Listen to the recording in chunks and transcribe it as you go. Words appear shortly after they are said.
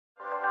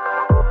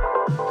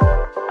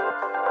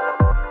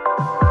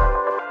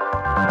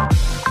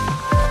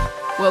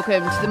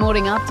Welcome to the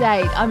Morning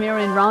Update. I'm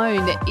Erin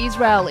Roan.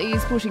 Israel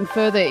is pushing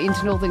further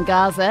into northern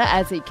Gaza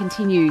as it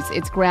continues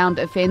its ground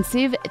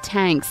offensive.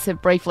 Tanks have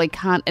briefly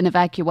cut an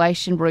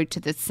evacuation route to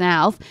the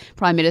south.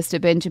 Prime Minister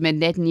Benjamin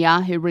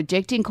Netanyahu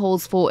rejecting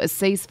calls for a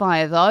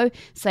ceasefire, though,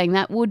 saying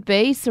that would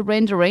be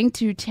surrendering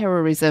to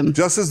terrorism.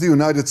 Just as the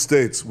United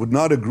States would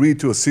not agree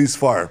to a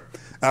ceasefire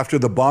after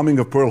the bombing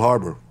of Pearl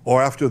Harbor or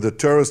after the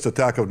terrorist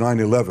attack of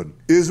 9/11,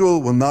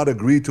 Israel will not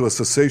agree to a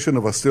cessation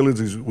of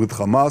hostilities with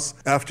Hamas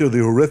after the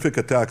horrific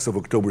attacks of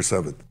October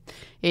 7th.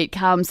 It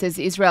comes as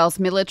Israel's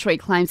military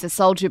claims a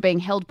soldier being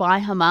held by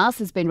Hamas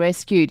has been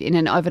rescued in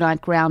an overnight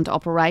ground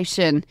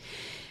operation.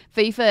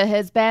 FIFA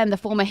has banned the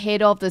former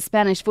head of the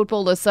Spanish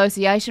Football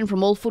Association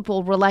from all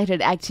football-related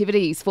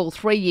activities for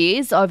 3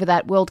 years over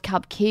that World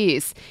Cup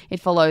kiss. It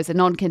follows a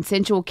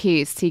non-consensual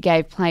kiss he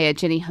gave player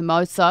Jenny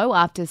Hermoso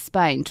after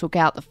Spain took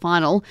out the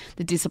final,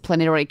 the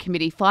disciplinary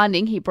committee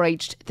finding he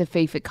breached the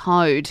FIFA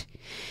code.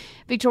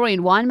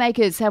 Victorian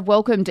winemakers have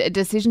welcomed a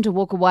decision to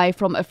walk away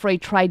from a free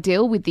trade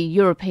deal with the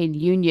European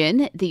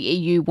Union, the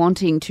EU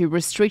wanting to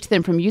restrict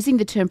them from using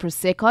the term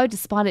Prosecco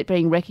despite it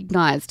being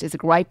recognised as a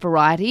grape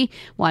variety.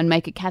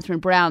 Winemaker Catherine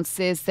Brown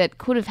says that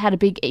could have had a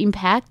big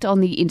impact on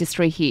the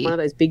industry here. One of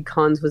those big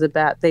cons was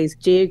about these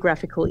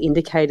geographical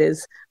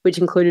indicators, which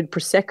included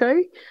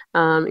Prosecco,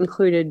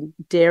 included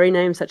dairy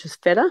names such as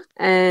feta,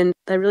 and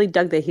they really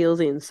dug their heels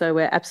in. So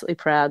we're absolutely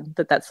proud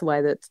that that's the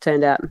way that it's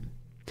turned out.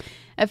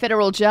 A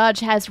federal judge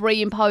has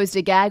reimposed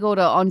a gag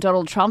order on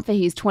Donald Trump for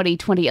his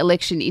 2020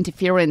 election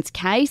interference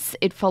case.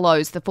 It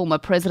follows the former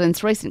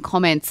president's recent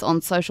comments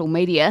on social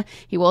media.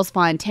 He was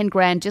fined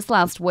 $10,000 just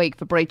last week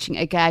for breaching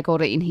a gag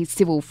order in his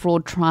civil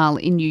fraud trial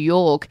in New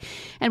York.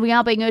 And we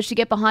are being urged to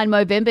get behind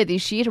Movember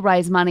this year to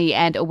raise money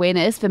and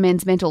awareness for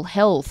men's mental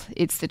health.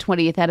 It's the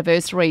 20th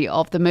anniversary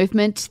of the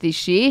movement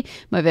this year.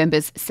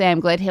 Movember's Sam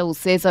Gledhill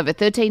says over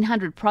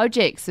 1,300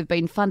 projects have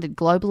been funded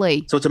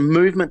globally. So it's a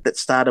movement that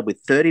started with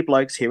 30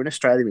 blokes here in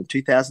Australia in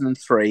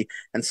 2003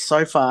 and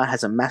so far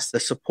has amassed the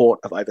support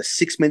of over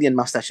 6 million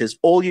mustaches,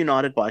 all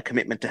united by a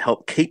commitment to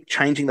help keep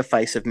changing the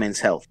face of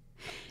men's health.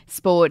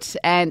 Sport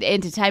and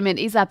entertainment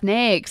is up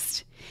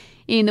next.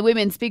 In the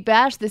Women's Big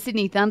Bash, the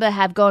Sydney Thunder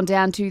have gone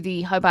down to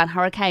the Hobart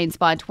Hurricanes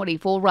by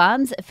 24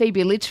 runs.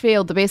 Phoebe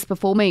Litchfield, the best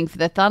performing for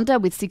the Thunder,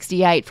 with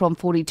 68 from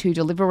 42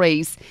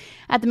 deliveries.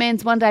 At the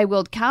Men's One Day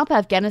World Cup,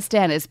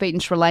 Afghanistan has beaten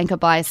Sri Lanka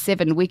by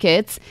 7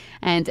 wickets.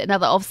 And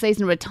another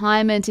off-season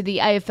retirement to the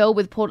AFL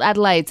with Port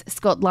Adelaide's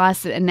Scott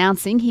Lycett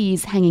announcing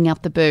he's hanging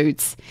up the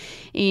boots.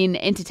 In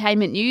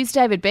entertainment news,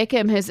 David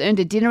Beckham has earned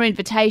a dinner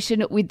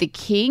invitation with the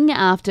King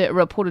after a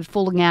reported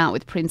falling out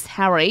with Prince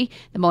Harry.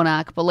 The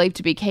monarch believed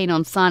to be keen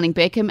on signing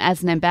Beckham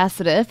as an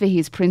ambassador for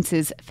his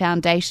Prince's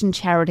Foundation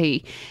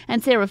charity.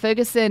 And Sarah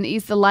Ferguson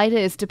is the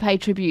latest to pay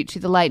tribute to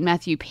the late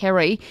Matthew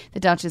Perry. The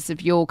Duchess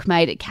of York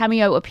made a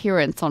cameo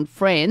appearance on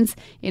Friends.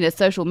 In a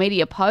social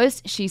media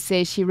post, she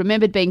says she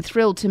remembered being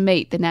thrilled to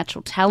meet the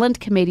natural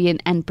talent, comedian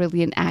and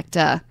brilliant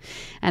actor.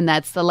 And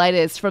that's the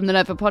latest from the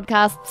Nova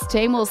Podcasts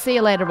team. We'll see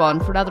you later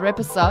on for another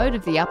episode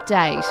of The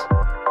Update.